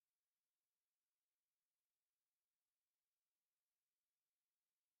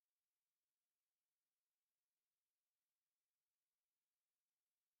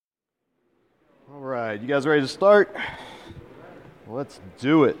right, you guys ready to start? Let's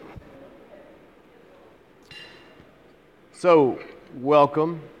do it. So,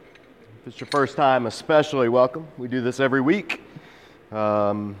 welcome. If it's your first time, especially welcome. We do this every week.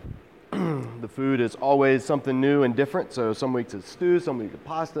 The food is always something new and different. So some weeks it's stew, some weeks it's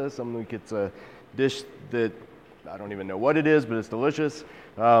pasta, some weeks it's a dish that I don't even know what it is, but it's delicious.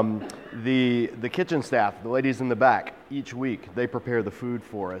 The kitchen staff, the ladies in the back, each week they prepare the food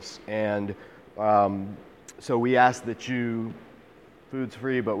for us, and so we ask that food's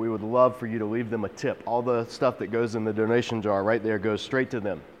free, but we would love for you to leave them a tip. All the stuff that goes in the donation jar right there goes straight to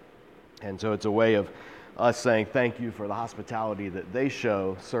them, and so it's a way of us saying thank you for the hospitality that they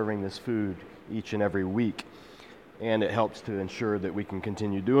show serving this food each and every week. And it helps to ensure that we can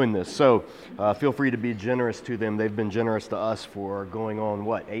continue doing this. So feel free to be generous to them. They've been generous to us for going on,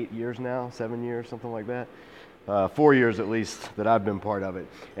 8 years now? 7 years, something like that? 4 years at least that I've been part of it.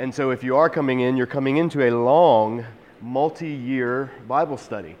 And so if you are coming in, you're coming into a long, multi-year Bible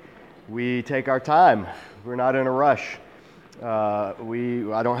study. We take our time. We're not in a rush. I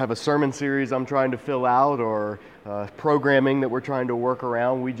don't have a sermon series I'm trying to fill out or programming that we're trying to work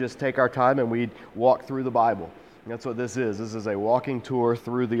around. We just take our time and we walk through the Bible. And that's what this is. This is a walking tour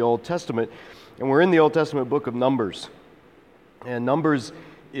through the Old Testament. And we're in the Old Testament book of Numbers. And Numbers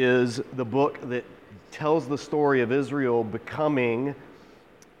is the book that tells the story of Israel becoming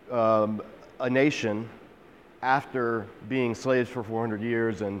a nation after being slaves for 400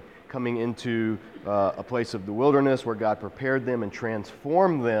 years and coming into a place of the wilderness where God prepared them and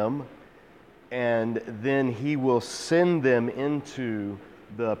transformed them. And then He will send them into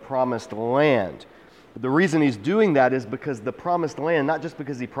the promised land. The reason He's doing that is because the promised land, not just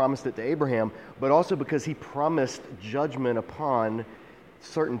because He promised it to Abraham, but also because He promised judgment upon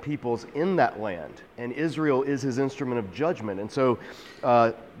certain peoples in that land. And Israel is His instrument of judgment. And so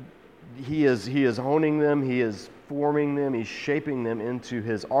He is honing them, He is forming them, He's shaping them into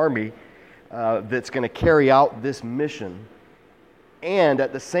His army that's going to carry out this mission. And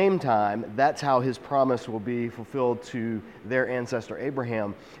at the same time, that's how His promise will be fulfilled to their ancestor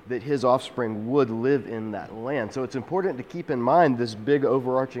Abraham, that his offspring would live in that land. So it's important to keep in mind this big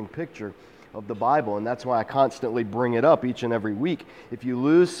overarching picture of the Bible, and that's why I constantly bring it up each and every week. If you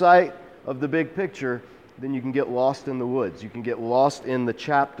lose sight of the big picture, then you can get lost in the woods. You can get lost in the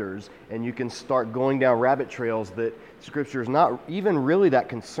chapters, and you can start going down rabbit trails that Scripture is not even really that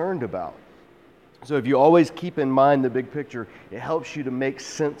concerned about. So if you always keep in mind the big picture, it helps you to make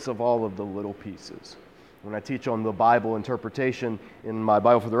sense of all of the little pieces. When I teach on the Bible interpretation in my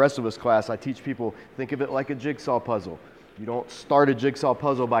Bible for the Rest of Us class, I teach people, think of it like a jigsaw puzzle. You don't start a jigsaw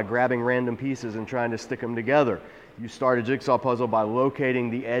puzzle by grabbing random pieces and trying to stick them together. You start a jigsaw puzzle by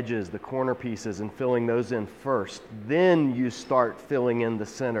locating the edges, the corner pieces, and filling those in first. Then you start filling in the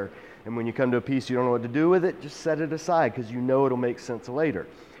center. And when you come to a piece you don't know what to do with it, just set it aside because you know it'll make sense later.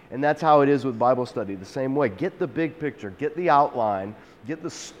 And that's how it is with Bible study, the same way. Get the big picture, get the outline, get the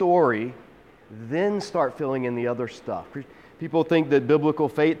story, then start filling in the other stuff. People think that biblical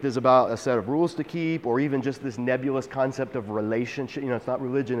faith is about a set of rules to keep or even just this nebulous concept of relationship. It's not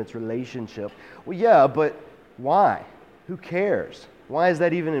religion, it's relationship. Well, yeah, but why? Who cares? Why is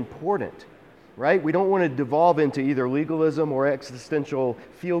that even important? Right? We don't want to devolve into either legalism or existential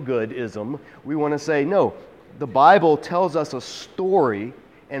feel-goodism. We want to say, no, the Bible tells us a story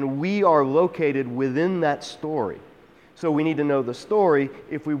and we are located within that story. So we need to know the story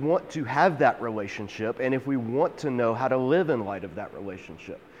if we want to have that relationship and if we want to know how to live in light of that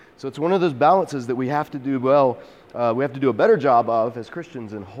relationship. So it's one of those balances that we have to do we have to do a better job of as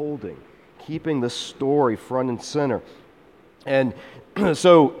Christians in holding, keeping the story front and center. And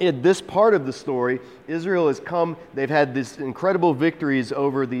so in this part of the story, Israel has come, they've had these incredible victories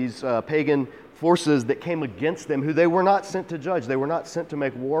over these pagan forces that came against them, who they were not sent to judge. They were not sent to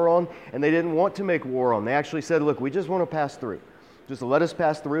make war on, and they didn't want to make war on. They actually said, look, we just want to pass through. Just let us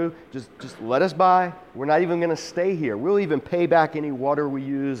pass through. Just let us by. We're not even going to stay here. We'll even pay back any water we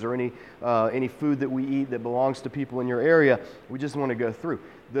use or any food that we eat that belongs to people in your area. We just want to go through.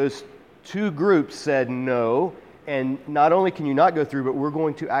 Those two groups said no, and not only can you not go through, but we're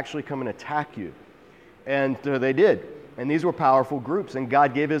going to actually come and attack you. And they did. And these were powerful groups, and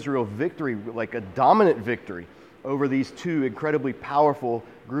God gave Israel victory, like a dominant victory, over these two incredibly powerful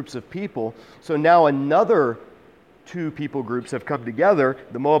groups of people. So now another two people groups have come together,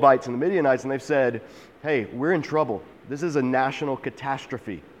 the Moabites and the Midianites, and they've said, hey, we're in trouble. This is a national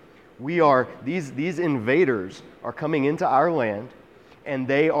catastrophe. These invaders are coming into our land, and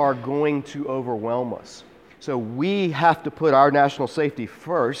they are going to overwhelm us. So we have to put our national safety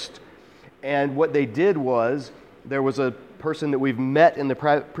first. And what they did was there was a person that we've met in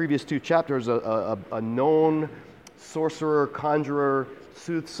the previous 2 chapters, a known sorcerer, conjurer,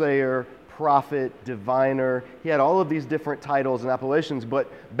 soothsayer, prophet, diviner. He had all of these different titles and appellations,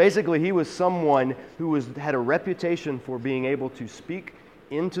 but basically he was someone who had a reputation for being able to speak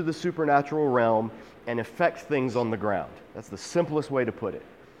into the supernatural realm and affect things on the ground. That's the simplest way to put it.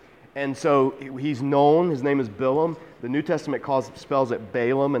 And so he's known, his name is Bilam. The New Testament spells it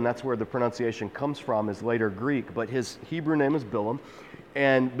Balaam, and that's where the pronunciation comes from, is later Greek, but his Hebrew name is Bilam.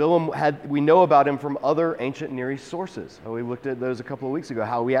 And Bilam we know about him from other ancient Near East sources. We looked at those a couple of weeks ago,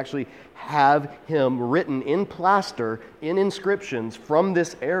 how we actually have him written in plaster, in inscriptions from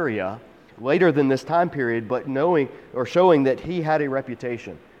this area, later than this time period, but showing that he had a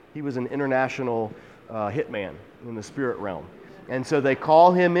reputation. He was an international hitman in the spirit realm. And so they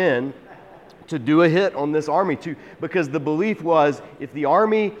call him in to do a hit on this army too, because the belief was if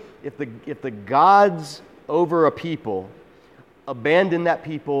the gods over a people abandon that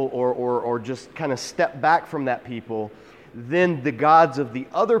people or just kind of step back from that people, then the gods of the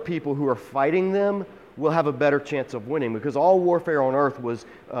other people who are fighting them will have a better chance of winning, because all warfare on earth was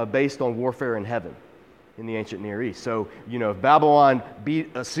based on warfare in heaven in the ancient Near East. So, if Babylon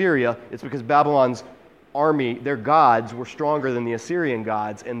beat Assyria, it's because Babylon's army, their gods were stronger than the Assyrian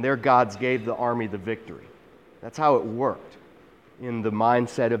gods, and their gods gave the army the victory. That's how it worked in the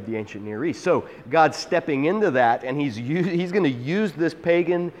mindset of the ancient Near East. So God's stepping into that, and he's going to use this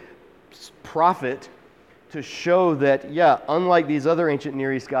pagan prophet to show that, unlike these other ancient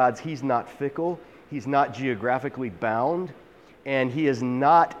Near East gods, he's not fickle, he's not geographically bound, and he is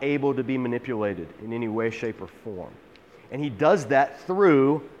not able to be manipulated in any way, shape, or form. And he does that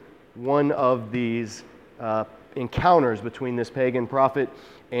through one of these encounters between this pagan prophet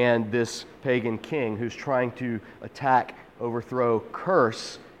and this pagan king who's trying to attack, overthrow,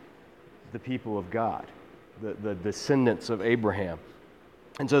 curse the people of God, the descendants of Abraham.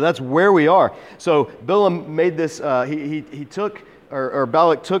 And so that's where we are. So Bilam made this,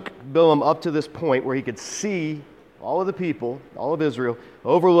 Balak took Bilam up to this point where he could see all of the people, all of Israel,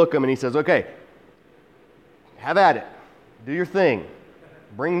 overlook them, and he says, okay, have at it. Do your thing.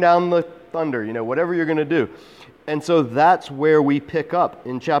 Bring down the thunder, whatever you're going to do. And so that's where we pick up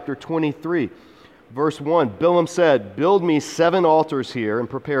in chapter 23, verse 1. Bilam said, build me 7 altars here and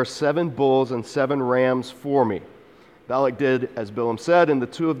prepare 7 bulls and 7 rams for me. Balak did as Bilam said, and the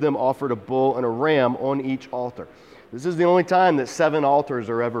 2 of them offered a bull and a ram on each altar. This is the only time that 7 altars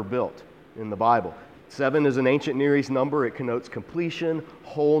are ever built in the Bible. 7 is an ancient Near East number. It connotes completion,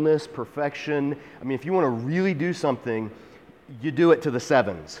 wholeness, perfection. If you want to really do something, you do it to the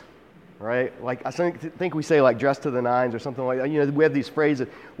 7s. Right? Like I think we say like dress to the 9s or something like that. We have these phrases.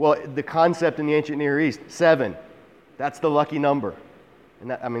 Well, the concept in the ancient Near East, 7, that's the lucky number.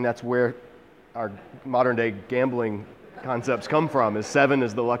 And that's where our modern day gambling concepts come from, is 7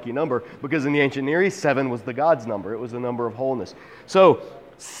 is the lucky number, because in the ancient Near East, 7 was the God's number. It was the number of wholeness. So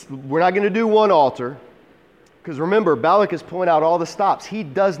we're not going to do one altar, because remember, Balak is pulling out all the stops. He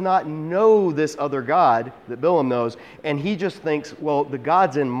does not know this other God that Bilam knows, and he just thinks, well, the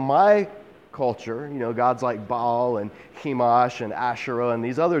gods in my culture, gods like Baal and Chemosh and Asherah and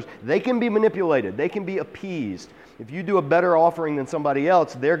these others, they can be manipulated. They can be appeased. If you do a better offering than somebody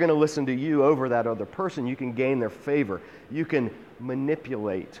else, they're going to listen to you over that other person. You can gain their favor. You can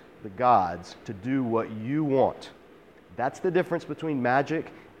manipulate the gods to do what you want. That's the difference between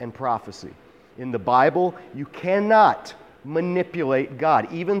magic and prophecy. In the Bible, you cannot manipulate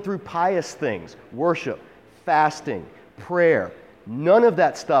God, even through pious things, worship, fasting, prayer. None of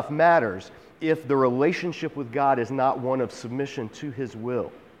that stuff matters if the relationship with God is not one of submission to His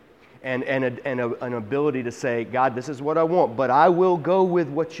will and an ability to say, God, this is what I want, but I will go with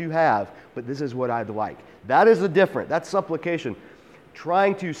what you have, but this is what I'd like. That is that's supplication.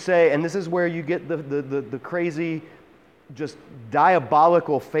 Trying to say, and this is where you get the crazy, just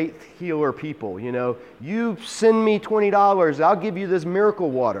diabolical faith healer people, you send me $20, I'll give you this miracle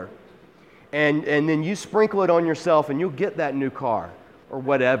water, and then you sprinkle it on yourself and you'll get that new car or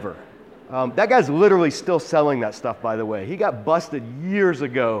whatever. That guy's literally still selling that stuff, by the way. He got busted years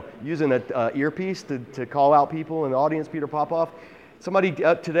ago using an earpiece to call out people in the audience, Peter Popoff. Somebody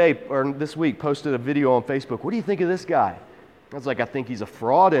today or this week posted a video on Facebook. What do you think of this guy? I was like, I think he's a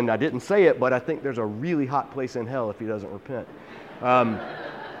fraud, and I didn't say it, but I think there's a really hot place in hell if he doesn't repent.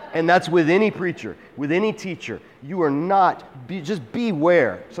 And that's with any preacher, with any teacher. You are not, just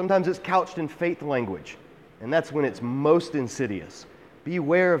beware. Sometimes it's couched in faith language, and that's when it's most insidious.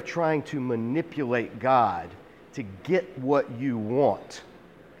 Beware of trying to manipulate God to get what you want.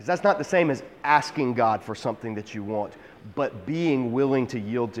 Because that's not the same as asking God for something that you want, but being willing to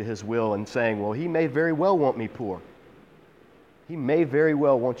yield to his will and saying, well, he may very well want me poor. He may very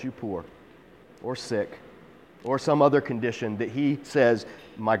well want you poor or sick or some other condition that he says,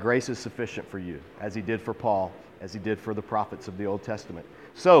 my grace is sufficient for you, as he did for Paul, as he did for the prophets of the Old Testament.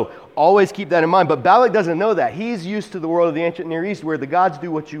 So always keep that in mind. But Balak doesn't know that. He's used to the world of the ancient Near East where the gods do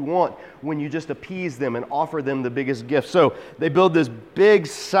what you want when you just appease them and offer them the biggest gift. So they build this big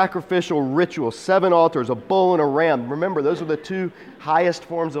sacrificial ritual, 7 altars, a bull and a ram. Remember, those are the 2 highest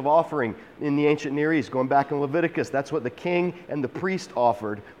forms of offering in the ancient Near East. Going back in Leviticus, that's what the king and the priest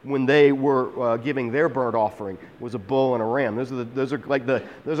offered when they were giving their burnt offering, was a bull and a ram. Those are like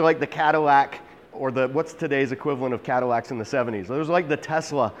the Cadillac, or what's today's equivalent of Cadillacs in the 70s. Those are like the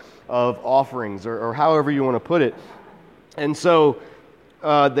Tesla of offerings, or however you want to put it. And so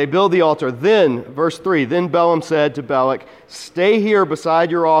they build the altar. Then, verse 3, then Balaam said to Balak, stay here beside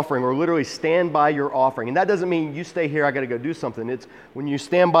your offering, or literally stand by your offering. And that doesn't mean you stay here, I got to go do something. It's when you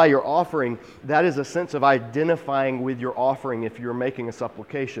stand by your offering, that is a sense of identifying with your offering if you're making a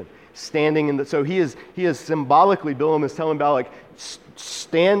supplication. Standing in the, so he is symbolically, Balaam is telling Balak,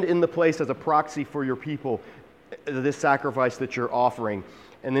 stand in the place as a proxy for your people, this sacrifice that you're offering.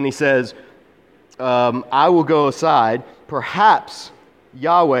 And then he says, I will go aside, perhaps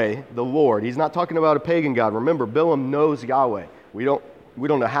Yahweh, the Lord. He's not talking about a pagan god. Remember, Balaam knows Yahweh. We don't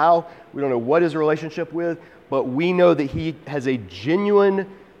know how, we don't know what his relationship with, but we know that he has a genuine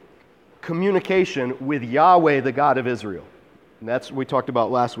communication with Yahweh, the God of Israel. And that's what we talked about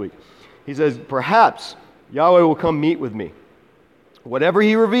last week. He says, perhaps Yahweh will come meet with me. Whatever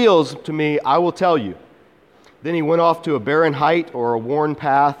he reveals to me, I will tell you. Then he went off to a barren height or a worn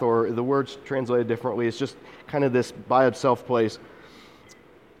path, or the word's translated differently. It's just kind of this by itself place.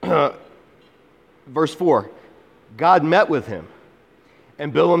 Verse 4, God met with him.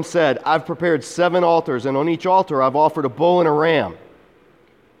 And Balaam said, I've prepared 7 altars, and on each altar I've offered a bull and a ram.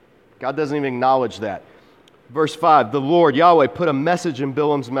 God doesn't even acknowledge that. Verse 5, the Lord, Yahweh, put a message in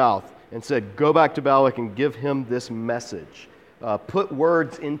Balaam's mouth and said, go back to Balak and give him this message. Put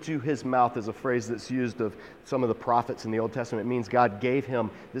words into his mouth is a phrase that's used of some of the prophets in the Old Testament. It means God gave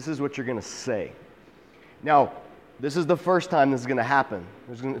him, this is what you're going to say. Now, this is the first time this is going to happen.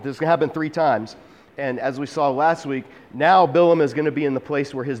 This is going to happen 3 times. And as we saw last week, now Balaam is going to be in the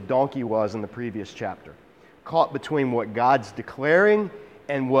place where his donkey was in the previous chapter. Caught between what God's declaring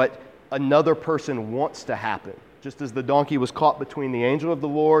and what another person wants to happen. Just as the donkey was caught between the angel of the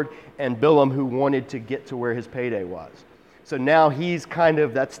Lord and Balaam, who wanted to get to where his payday was. So now he's kind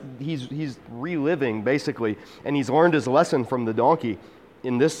of, he's reliving basically, and he's learned his lesson from the donkey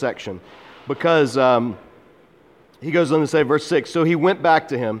in this section. Because he goes on to say, verse 6, so he went back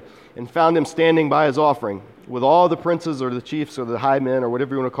to him and found him standing by his offering with all the princes or the chiefs or the high men or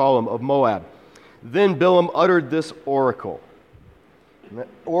whatever you want to call them of Moab. Then Balaam uttered this oracle. And that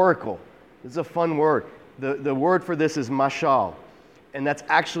oracle, this is a fun word. The word for this is mashal, and that's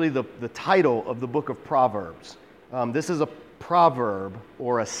actually the title of the book of Proverbs. This is a proverb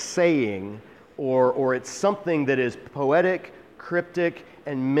or a saying, or it's something that is poetic, cryptic,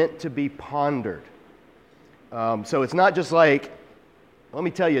 and meant to be pondered. So it's not just like, let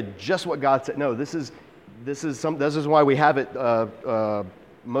me tell you just what God said. No, this is why we have it.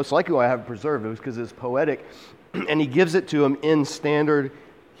 Most likely why I have it preserved. It was because it's poetic, and he gives it to him in standard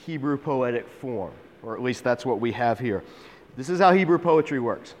Hebrew poetic form, or at least that's what we have here. This is how Hebrew poetry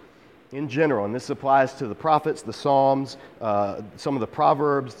works in general, and this applies to the prophets, the Psalms, some of the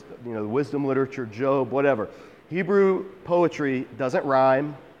Proverbs, the wisdom literature, Job, whatever. Hebrew poetry doesn't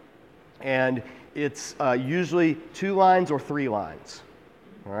rhyme, and it's usually 2 lines or 3 lines.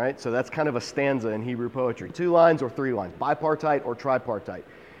 All right, so that's kind of a stanza in Hebrew poetry. 2 lines or 3 lines, bipartite or tripartite.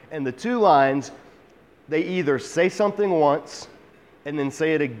 And the 2 lines, they either say something once and then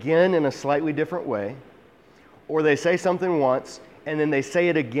say it again in a slightly different way, or they say something once and then they say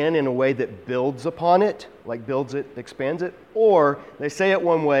it again in a way that builds upon it, like builds it, expands it, or they say it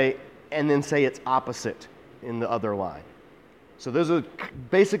one way and then say its opposite in the other line. So those are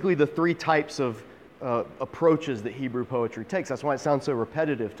basically the 3 types of approaches that Hebrew poetry takes. That's why it sounds so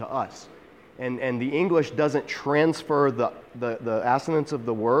repetitive to us. And the English doesn't transfer the assonance of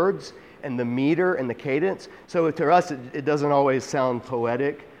the words and the meter and the cadence. So to us, it doesn't always sound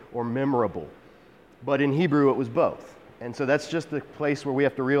poetic or memorable. But in Hebrew, it was both. And so that's just the place where we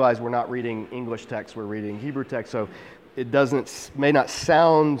have to realize we're not reading English text, we're reading Hebrew text. So it may not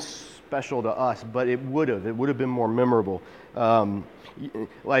sound special to us, but it would have been more memorable.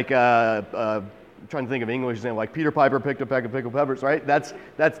 trying to think of English name, like Peter Piper picked a peck of pickled peppers, right? That's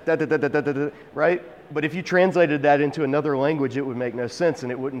right? But if you translated that into another language, it would make no sense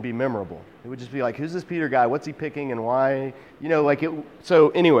and it wouldn't be memorable. It would just be like, who's this Peter guy? What's he picking and why? So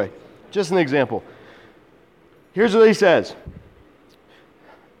anyway, just an example. Here's what he says.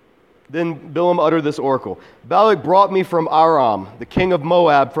 Then Bilam uttered this oracle. Balak brought me from Aram, the king of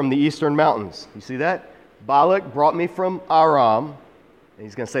Moab, from the eastern mountains. You see that? Balak brought me from Aram. And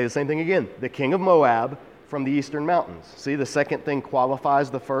he's going to say the same thing again. The king of Moab from the eastern mountains. See, the second thing qualifies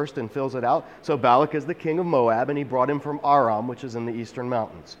the first and fills it out. So Balak is the king of Moab, and he brought him from Aram, which is in the eastern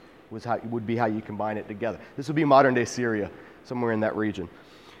mountains. Would be how you combine it together. This would be modern-day Syria, somewhere in that region.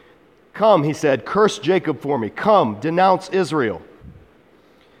 Come, he said, curse Jacob for me. Come, denounce Israel.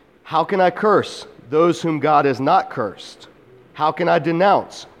 How can I curse those whom God has not cursed? How can I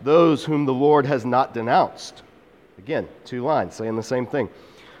denounce those whom the Lord has not denounced? Again, 2 lines saying the same thing.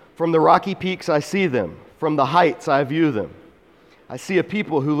 From the rocky peaks I see them. From the heights I view them. I see a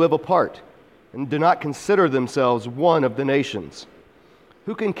people who live apart and do not consider themselves one of the nations.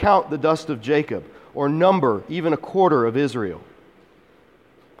 Who can count the dust of Jacob or number even a quarter of Israel?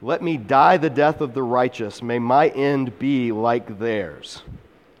 Let me die the death of the righteous. May my end be like theirs.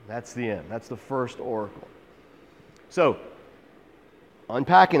 That's the end. That's the first oracle. So,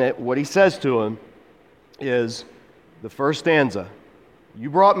 unpacking it, what he says to him is the first stanza. You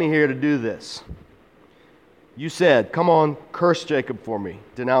brought me here to do this. You said, come on, curse Jacob for me.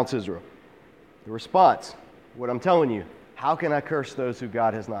 Denounce Israel. The response, what I'm telling you, how can I curse those who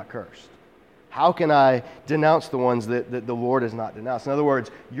God has not cursed? How can I denounce the ones that the Lord has not denounced? In other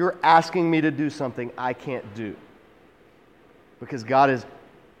words, you're asking me to do something I can't do. Because God has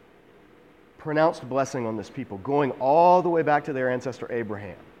pronounced blessing on this people, going all the way back to their ancestor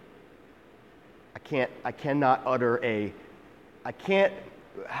Abraham. I cannot utter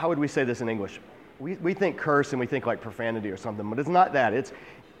how would we say this in English? We think curse and we think like profanity or something, but it's not that.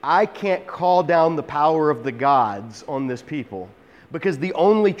 I can't call down the power of the gods on this people because the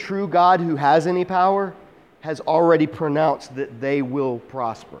only true God who has any power has already pronounced that they will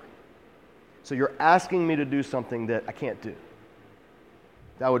prosper. So you're asking me to do something that I can't do.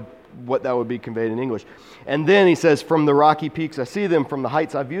 What that would be conveyed in English. And then he says, from the rocky peaks I see them, from the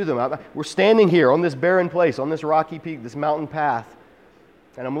heights I view them. We're standing here on this barren place, on this rocky peak, this mountain path,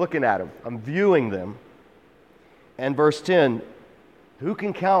 and I'm looking at them. I'm viewing them. And verse 10, who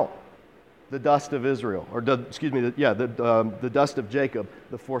can count the dust of Israel? The dust of Jacob,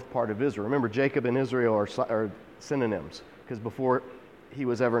 the fourth part of Israel. Remember, Jacob and Israel are synonyms, because before he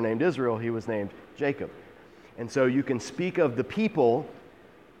was ever named Israel, he was named Jacob. And so you can speak of the people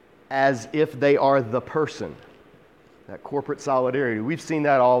as if they are the person. That corporate solidarity. We've seen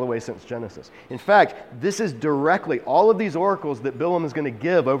that all the way since Genesis. In fact, this is directly, all of these oracles that Bilam is going to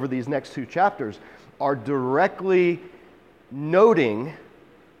give over these next 2 chapters are directly noting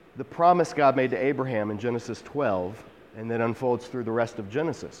the promise God made to Abraham in Genesis 12 and then unfolds through the rest of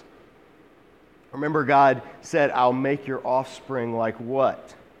Genesis. Remember, God said, I'll make your offspring like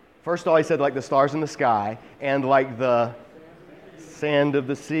what? First of all, he said like the stars in the sky and like the sand of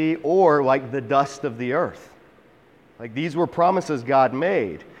the sea or like the dust of the earth. Like these were promises God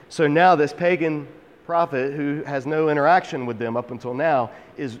made. So now this pagan prophet who has no interaction with them up until now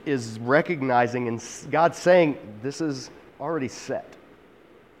is recognizing and God's saying, this is already set.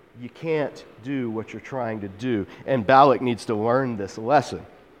 You can't do what you're trying to do. And Balak needs to learn this lesson.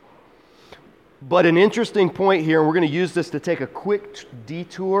 But an interesting point here, and we're going to use this to take a quick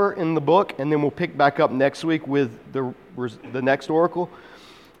detour in the book, and then we'll pick back up next week with the next oracle,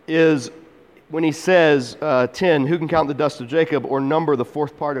 is when he says, 10, who can count the dust of Jacob or number the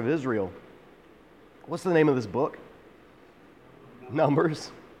fourth part of Israel? What's the name of this book?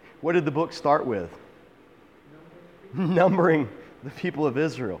 Numbers. What did the book start with? Numbering the people of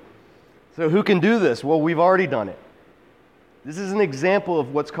Israel. So who can do this? Well, we've already done it. This is an example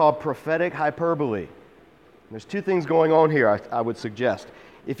of what's called prophetic hyperbole. There's 2 things going on here, I would suggest.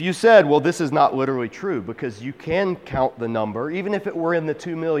 If you said, well, this is not literally true, because you can count the number, even if it were in the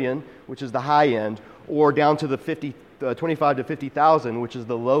 2 million, which is the high end, or down to the 25 to 50,000, which is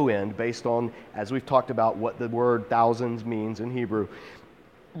the low end, based on, as we've talked about, what the word thousands means in Hebrew.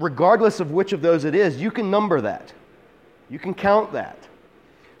 Regardless of which of those it is, you can number that. You can count that.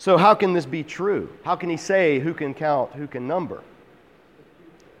 So how can this be true? How can he say who can count, who can number?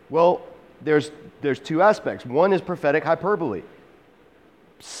 Well, there's 2 aspects. One is prophetic hyperbole.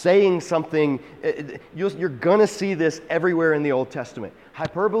 Saying something, you're going to see this everywhere in the Old Testament.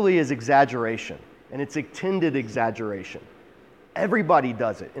 Hyperbole is exaggeration, and it's intended exaggeration. Everybody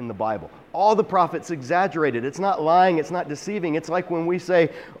does it in the Bible. All the prophets exaggerate it. It's not lying, it's not deceiving. It's like when we say,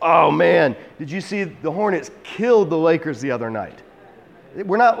 oh man, did you see the Hornets killed the Lakers the other night?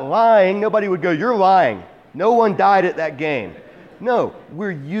 We're not lying. Nobody would go, you're lying. No one died at that game. No,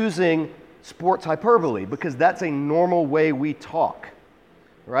 we're using sports hyperbole because that's a normal way we talk,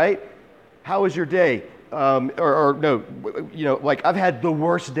 right? How was your day? Like I've had the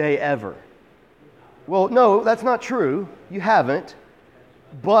worst day ever. Well, no, that's not true. You haven't,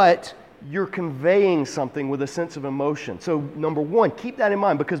 but you're conveying something with a sense of emotion. So number one, keep that in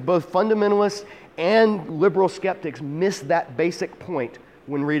mind because both fundamentalists and liberal skeptics miss that basic point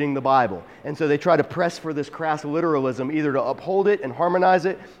when reading the Bible. And so they try to press for this crass literalism, either to uphold it and harmonize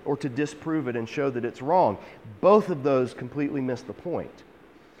it or to disprove it and show that it's wrong. Both of those completely miss the point.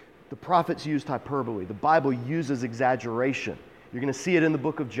 The prophets used hyperbole. The Bible uses exaggeration. You're going to see it in the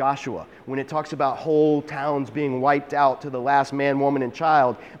book of Joshua when it talks about whole towns being wiped out to the last man, woman, and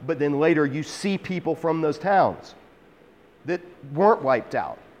child, but then later you see people from those towns that weren't wiped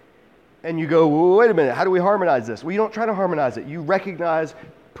out. And you go, well, wait a minute, how do we harmonize this? Well, you don't try to harmonize it. You recognize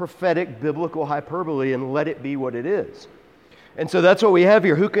prophetic biblical hyperbole and let it be what it is. And so that's what we have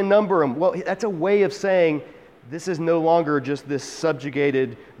here. Who can number them? Well, that's a way of saying this is no longer just this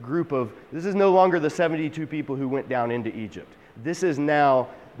subjugated group this is no longer the 72 people who went down into Egypt. This is now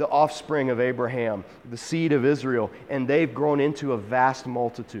the offspring of Abraham, the seed of Israel, and they've grown into a vast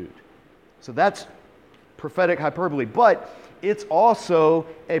multitude. So that's prophetic hyperbole, but it's also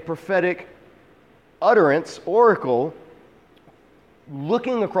a prophetic utterance, oracle,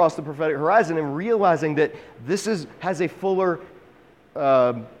 looking across the prophetic horizon and realizing that this has a fuller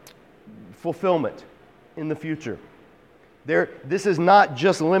fulfillment in the future. This is not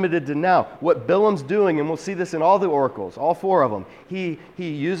just limited to now. What Bilam's doing, and we'll see this in all the oracles, all four of them, he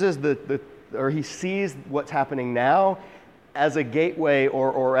uses he sees what's happening now as a gateway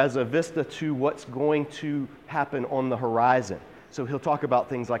or as a vista to what's going to happen on the horizon. So he'll talk about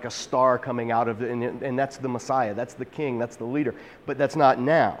things like a star coming out of it, and that's the Messiah, that's the king, that's the leader. But that's not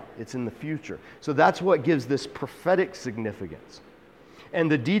now, it's in the future. So that's what gives this prophetic significance. And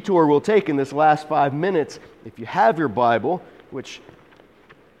the detour we'll take in this last 5 minutes, if you have your Bible, which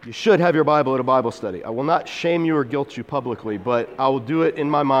you should have your Bible at a Bible study. I will not shame you or guilt you publicly, but I will do it in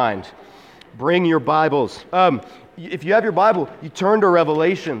my mind. Bring your Bibles. If you have your Bible, you turn to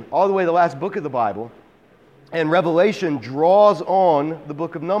Revelation, all the way to the last book of the Bible, and Revelation draws on the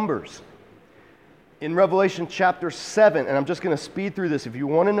book of Numbers. In Revelation chapter 7, and I'm just going to speed through this. If you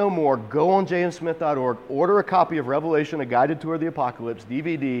want to know more, go on jmsmith.org, order a copy of Revelation, A Guided Tour of the Apocalypse,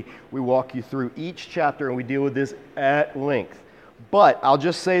 DVD. We walk you through each chapter, and we deal with this at length. But I'll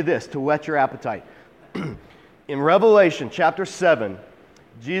just say this to whet your appetite. In Revelation chapter 7,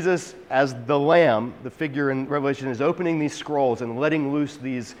 Jesus, as the Lamb, the figure in Revelation, is opening these scrolls and letting loose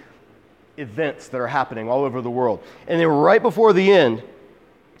these events that are happening all over the world. And then right before the end,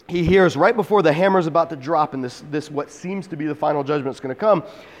 he hears right before the hammer's about to drop and this what seems to be the final judgment is going to come.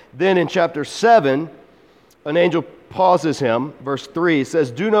 Then in chapter 7, an angel pauses him. Verse 3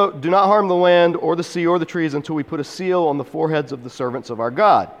 says, do not harm the land or the sea or the trees until we put a seal on the foreheads of the servants of our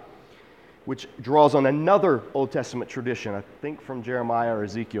God, which draws on another Old Testament tradition, I think from Jeremiah or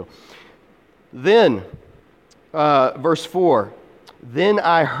Ezekiel. Then, verse 4, then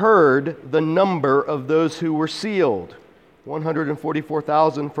I heard the number of those who were sealed.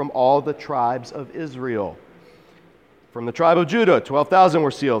 144,000 from all the tribes of Israel. From the tribe of Judah, 12,000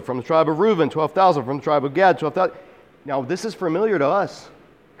 were sealed. From the tribe of Reuben, 12,000. From the tribe of Gad, 12,000. Now, this is familiar to us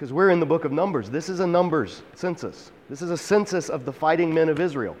because we're in the book of Numbers. This is a Numbers census. This is a census of the fighting men of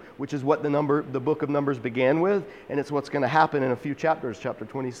Israel, which is what the book of Numbers began with, and it's what's going to happen in a few chapters, chapter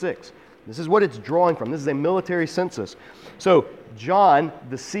 26. This is what it's drawing from. This is a military census. So John,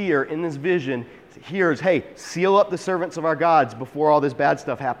 the seer, in this vision, hears, hey, seal up the servants of our gods before all this bad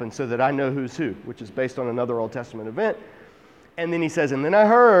stuff happens so that I know who's who, which is based on another Old Testament event. And then he says, and then I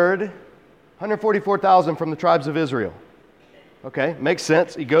heard 144,000 from the tribes of Israel. Okay, makes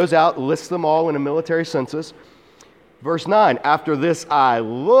sense. He goes out, lists them all in a military census. Verse 9, after this I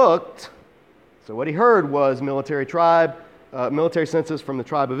looked. So what he heard was military census from the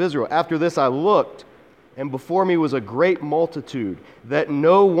tribe of Israel. After this I looked, and before me was a great multitude that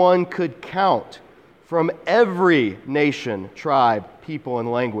no one could count, from every nation, tribe, people, and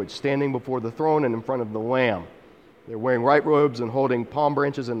language, standing before the throne and in front of the Lamb. They're wearing white robes and holding palm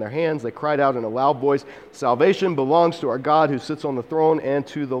branches in their hands. They cried out in a loud voice, salvation belongs to our God who sits on the throne and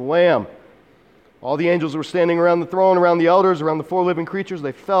to the Lamb. All the angels were standing around the throne, around the elders, around the four living creatures.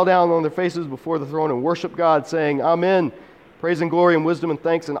 They fell down on their faces before the throne and worshiped God, saying, Amen. Praise and glory and wisdom and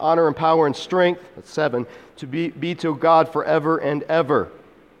thanks and honor and power and strength, that's 7, to be to God forever and ever.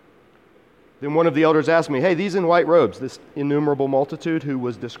 Then one of the elders asked me, hey, these in white robes, this innumerable multitude who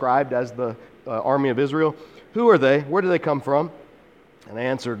was described as the army of Israel, who are they? Where do they come from? And I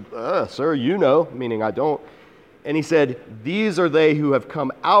answered, sir, you know, meaning I don't. And he said, these are they who have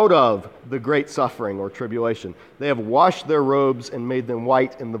come out of the great suffering or tribulation. They have washed their robes and made them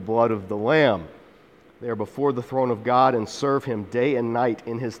white in the blood of the Lamb. They are before the throne of God and serve him day and night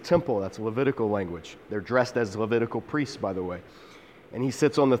in his temple. That's Levitical language. They're dressed as Levitical priests, by the way. And he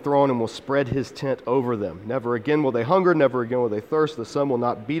sits on the throne and will spread his tent over them. Never again will they hunger, never again will they thirst. The sun will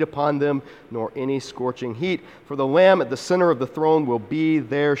not beat upon them, nor any scorching heat. For the Lamb at the center of the throne will be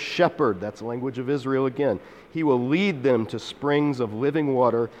their shepherd. That's the language of Israel again. He will lead them to springs of living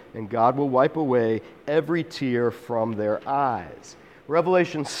water, and God will wipe away every tear from their eyes.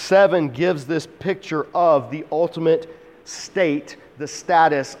 Revelation 7 gives this picture of the ultimate state, the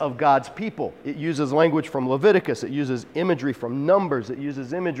status of God's people. It uses language from Leviticus. It uses imagery from Numbers. It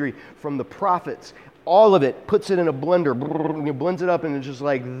uses imagery from the prophets. All of it, puts it in a blender, blends it up, and it's just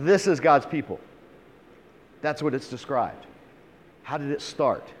like, this is God's people. That's what it's described. How did it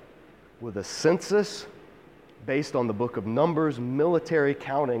start? With a census based on the book of Numbers, military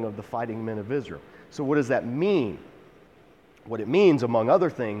counting of the fighting men of Israel. So what does that mean? What it means, among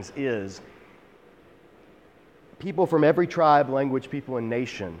other things, is people from every tribe, language, people, and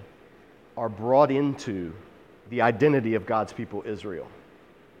nation are brought into the identity of God's people, Israel.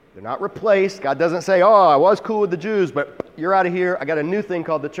 They're not replaced. God doesn't say, oh, I was cool with the Jews, but you're out of here. I got a new thing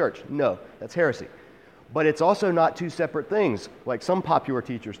called the church. No, that's heresy. But it's also not two separate things, like some popular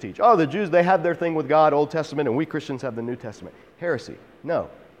teachers teach. Oh, the Jews, they have their thing with God, Old Testament, and we Christians have the New Testament. Heresy. No.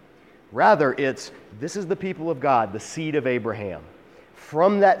 Rather, this is the people of God, the seed of Abraham.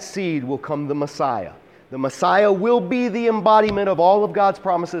 From that seed will come the Messiah. The Messiah will be the embodiment of all of God's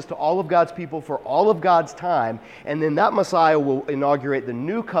promises to all of God's people for all of God's time. And then that Messiah will inaugurate the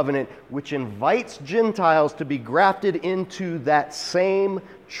new covenant, which invites Gentiles to be grafted into that same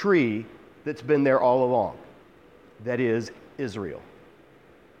tree that's been there all along. That is Israel.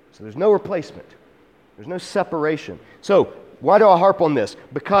 So there's no replacement. There's no separation. So why do I harp on this?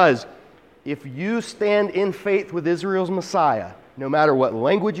 Because if you stand in faith with Israel's Messiah, no matter what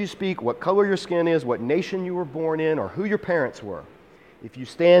language you speak, what color your skin is, what nation you were born in, or who your parents were, if you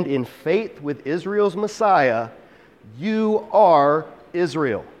stand in faith with Israel's Messiah, you are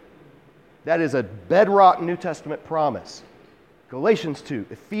Israel. That is a bedrock New Testament promise. Galatians 2,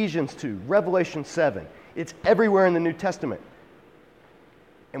 Ephesians 2, Revelation 7. It's everywhere in the New Testament.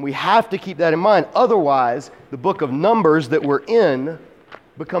 And we have to keep that in mind. Otherwise, the book of Numbers that we're in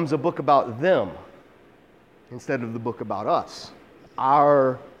becomes a book about them instead of the book about us.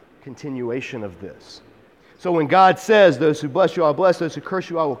 Our continuation of this. So when God says, those who bless you, I'll bless, those who curse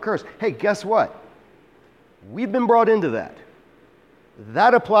you, I will curse. Hey, guess what? We've been brought into that.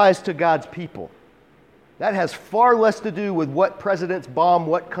 That applies to God's people. That has far less to do with what presidents bomb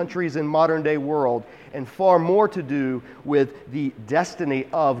what countries in modern day world, and far more to do with the destiny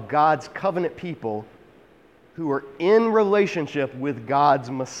of God's covenant people who are in relationship with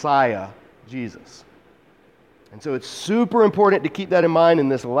God's Messiah, Jesus. And so it's super important to keep that in mind in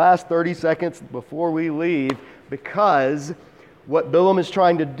this last 30 seconds before we leave, because what Bilam is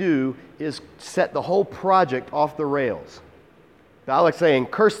trying to do is set the whole project off the rails. Balak's saying,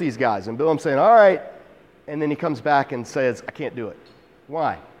 curse these guys, and Bilam's saying, all right, and then he comes back and says, I can't do it.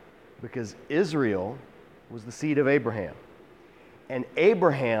 Why? Because Israel was the seed of Abraham. And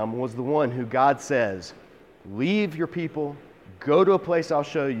Abraham was the one who God says, leave your people, go to a place I'll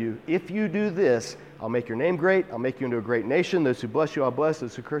show you. If you do this, I'll make your name great. I'll make you into a great nation. Those who bless you, I'll bless.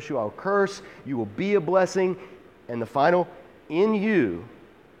 Those who curse you, I'll curse. You will be a blessing. And the final, in you,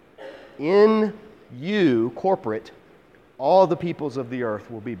 corporate, all the peoples of the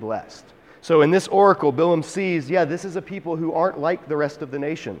earth will be blessed. So in this oracle, Bilam sees, this is a people who aren't like the rest of the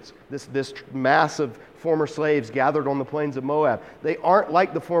nations. This mass of former slaves gathered on the plains of Moab. They aren't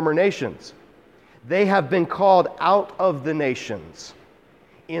like the former nations. They have been called out of the nations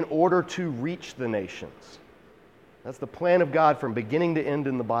in order to reach the nations. That's the plan of God from beginning to end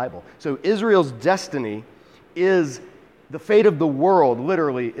in the Bible. So Israel's destiny is, the fate of the world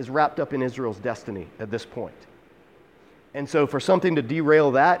literally is wrapped up in Israel's destiny at this point. And so for something to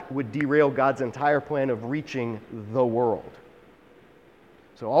derail that would derail God's entire plan of reaching the world.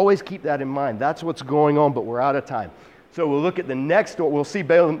 So always keep that in mind. That's what's going on, but we're out of time. So we'll look at the next, we'll see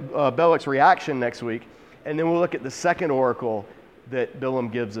Balak's reaction next week, and then we'll look at the second oracle that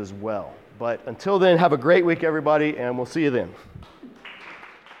Bilam gives as well. But until then, have a great week, everybody, and we'll see you then.